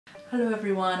Hello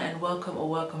everyone, and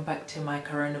welcome back to my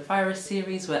coronavirus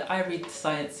series where I read the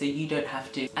science so you don't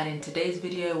have to. And in today's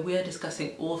video we are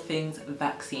discussing all things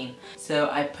vaccine. So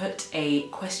I put a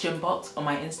question box on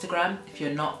my Instagram. If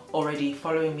you're not already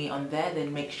following me on there,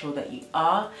 then make sure that you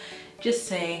are. Just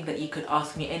saying that you could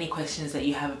ask me any questions that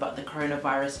you have about the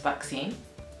coronavirus vaccine.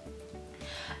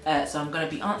 So I'm going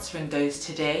to be answering those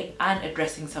today and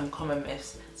addressing some common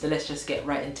myths. So let's just get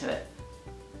right into it.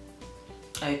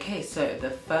 Okay, so the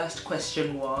first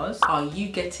question was, are you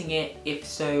getting it? If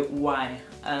so, why?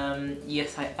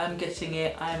 Yes, I am getting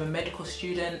it. I am a medical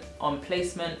student on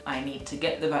placement. I need to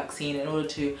get the vaccine in order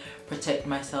to protect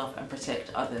myself and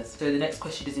protect others. So the next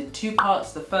question is in two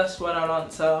parts. The first one I'll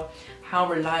answer, how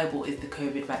reliable is the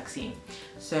COVID vaccine?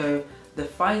 So the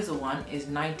Pfizer one is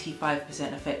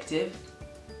 95% effective,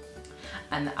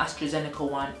 and the AstraZeneca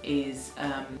one is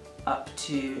up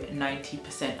to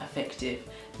 90% effective.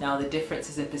 Now the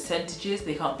differences in percentages,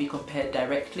 they can't be compared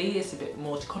directly. It's a bit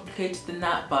more complicated than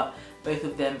that, but both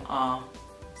of them are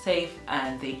safe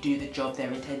and they do the job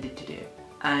they're intended to do.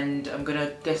 And I'm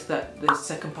gonna guess that the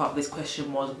second part of this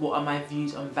question was, what are my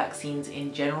views on vaccines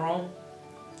in general?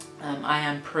 I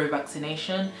am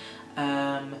pro-vaccination.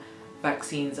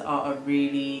 Vaccines are a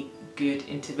really good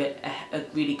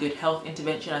health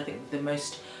intervention. I think the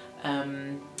most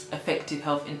effective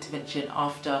health intervention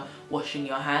after washing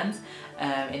your hands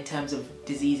in terms of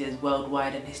diseases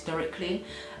worldwide and historically.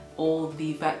 All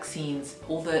the vaccines,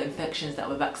 all the infections that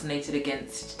we're vaccinated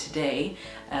against today,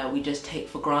 we just take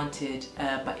for granted,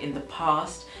 but in the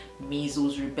past,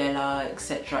 measles, rubella,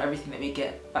 etc., everything that we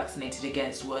get vaccinated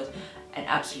against was an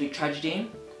absolute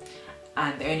tragedy.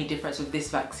 And the only difference with this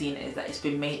vaccine is that it's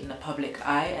been made in the public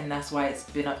eye, and that's why it's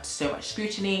been up to so much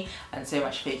scrutiny and so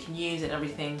much fake news and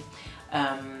everything.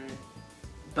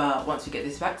 But once we get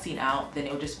this vaccine out, then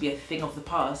it'll just be a thing of the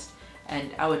past,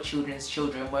 and our children's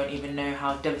children won't even know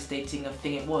how devastating a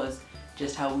thing it was,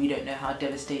 just how we don't know how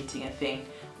devastating a thing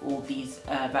all these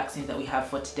vaccines that we have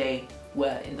for today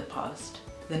were in the past.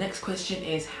 The next question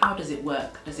is, how does it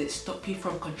work? Does it stop you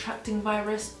from contracting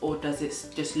virus, or does it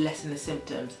just lessen the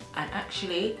symptoms? And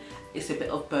actually, it's a bit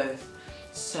of both.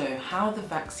 So how the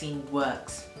vaccine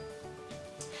works.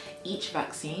 Each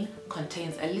vaccine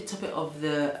contains a little bit of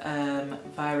the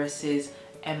virus's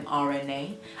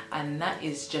mRNA, and that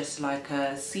is just like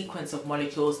a sequence of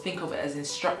molecules. Think of it as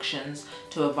instructions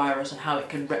to a virus on how it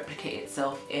can replicate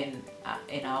itself in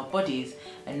our bodies,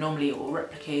 and normally it will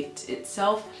replicate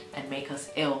itself and make us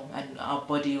ill, and our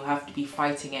body will have to be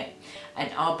fighting it.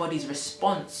 And our body's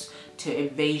response to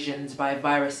invasions by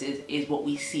viruses is what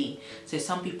we see. So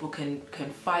some people can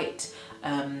fight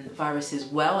viruses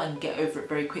well and get over it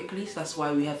very quickly. So that's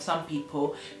why we have some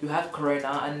people who have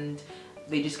corona and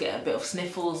they just get a bit of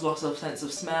sniffles, loss of sense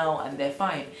of smell, and they're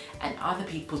fine. And other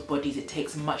people's bodies, it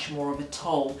takes much more of a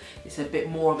toll. It's a bit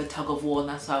more of a tug of war, and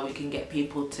that's why we can get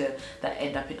people that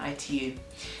end up in ITU.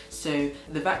 So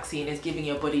the vaccine is giving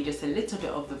your body just a little bit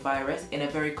of the virus in a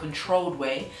very controlled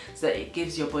way, so that it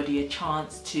gives your body a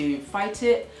chance to fight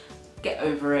it, get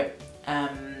over it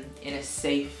in a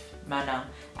safe manner.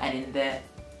 And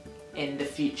in the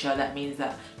future, that means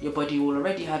that your body will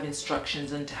already have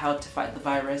instructions into how to fight the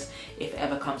virus if it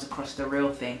ever comes across the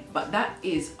real thing. But that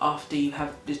is after you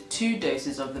have the 2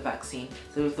 doses of the vaccine.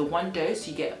 So with the 1 dose,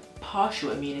 you get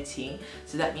partial immunity.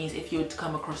 So that means if you were to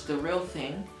come across the real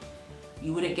thing,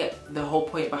 you wouldn't get, the whole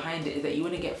point behind it is that you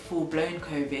wouldn't get full-blown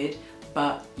COVID,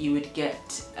 but you would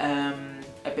get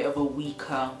a bit of a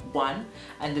weaker one.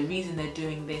 And the reason they're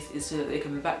doing this is so that they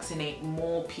can vaccinate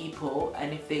more people,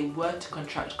 and if they were to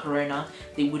contract corona,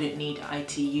 they wouldn't need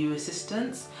ITU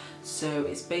assistance. So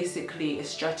it's basically a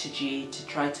strategy to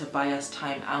try to buy us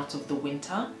time out of the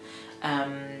winter,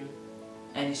 and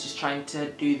it's just trying to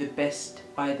do the best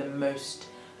by the most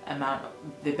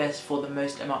for the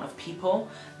most amount of people.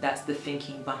 That's the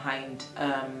thinking behind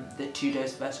the 2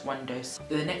 dose versus 1 dose.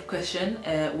 The next question,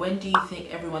 when do you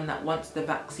think everyone that wants the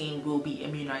vaccine will be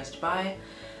immunized by?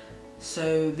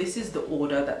 So this is the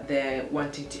order that they're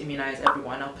wanting to immunize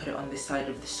everyone. I'll put it on this side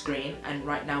of the screen, and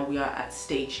right now we are at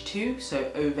stage 2,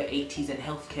 so over 80s and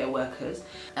healthcare workers.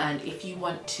 And if you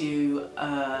want to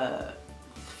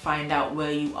find out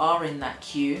where you are in that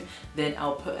queue, then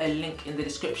I'll put a link in the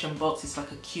description box. It's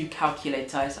like a queue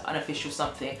calculator, it's an unofficial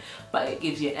something, but it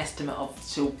gives you an estimate of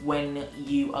when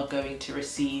you are going to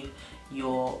receive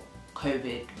your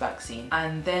COVID vaccine.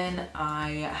 And then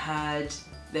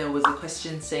there was a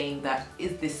question saying that,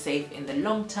 is this safe in the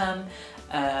long term?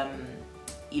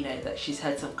 You know, that she's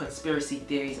had some conspiracy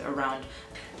theories around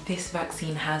this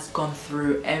vaccine has gone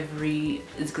through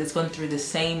it's gone through the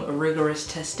same rigorous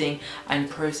testing and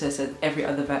process as every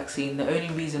other vaccine. The only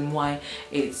reason why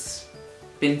it's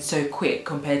been so quick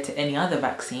compared to any other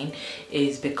vaccine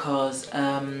is because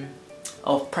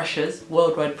of pressures,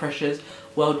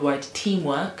 worldwide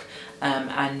teamwork,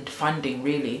 and funding,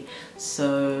 really.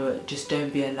 So just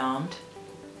don't be alarmed.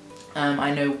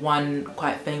 I know one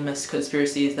quite famous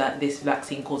conspiracy is that this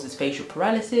vaccine causes facial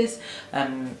paralysis,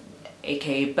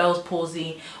 aka Bell's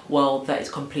palsy. Well, that is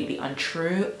completely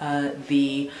untrue.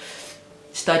 The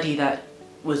study that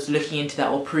was looking into that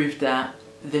or proved that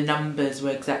the numbers were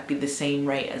exactly the same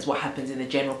rate as what happens in the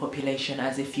general population,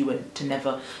 as if you were to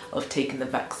never have taken the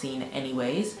vaccine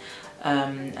anyways.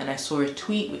 And I saw a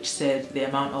tweet which said the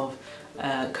amount of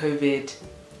COVID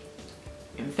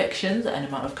infections and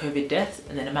amount of COVID deaths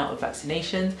and then amount of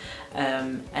vaccinations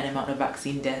and amount of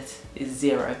vaccine deaths is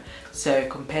 0. So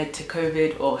compared to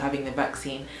COVID or having the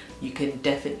vaccine, you can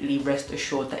definitely rest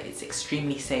assured that it's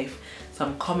extremely safe.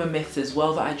 Some common myths as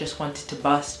well that I just wanted to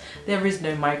bust. There is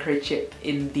no microchip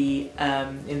in the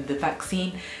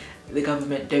vaccine. The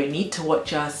government don't need to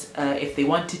watch us. If they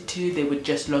wanted to, they would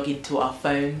just log into our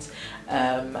phones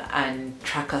and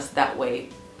track us that way.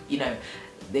 You know,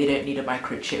 they don't need a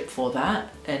microchip for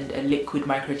that, and a liquid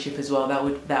microchip as well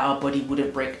that our body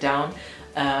wouldn't break down.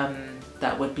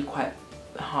 That would be quite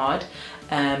hard.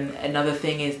 Another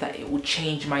thing is that it will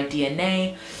change my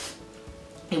DNA.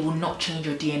 It will not change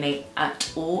your DNA at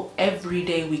all. Every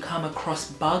day we come across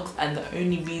bugs, and the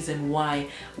only reason why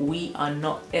we are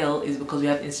not ill is because we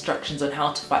have instructions on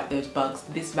how to fight those bugs.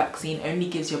 This vaccine only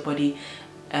gives your body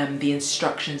the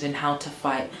instructions on how to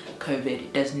fight COVID.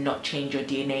 It does not change your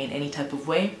DNA in any type of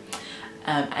way.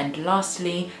 And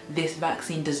lastly, this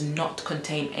vaccine does not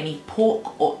contain any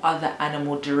pork or other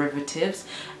animal derivatives,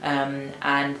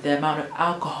 and the amount of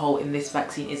alcohol in this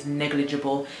vaccine is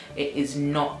negligible. It is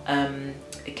not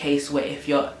a case where if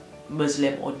you're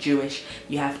Muslim or Jewish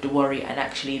you have to worry, and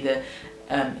actually the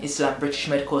British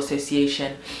Medical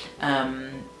Association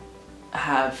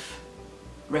have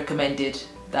recommended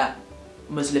that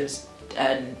Muslims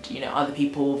and other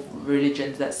people,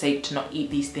 religions that say to not eat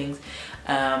these things,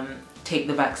 take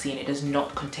the vaccine. It does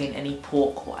not contain any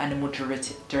pork or animal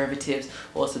derivatives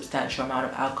or substantial amount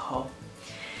of alcohol.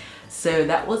 So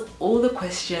that was all the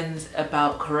questions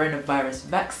about coronavirus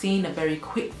vaccine. A very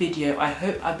quick video. I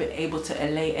hope I've been able to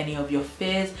allay any of your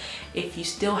fears. If you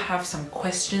still have some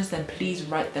questions, then please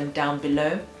write them down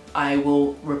below. I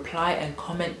will reply and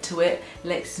comment to it.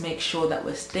 Let's make sure that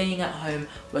we're staying at home,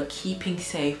 we're keeping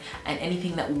safe, and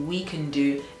anything that we can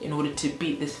do in order to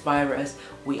beat this virus,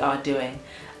 we are doing.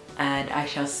 And I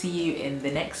shall see you in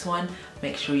the next one.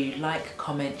 Make sure you like,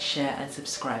 comment, share and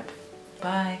subscribe.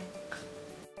 Bye.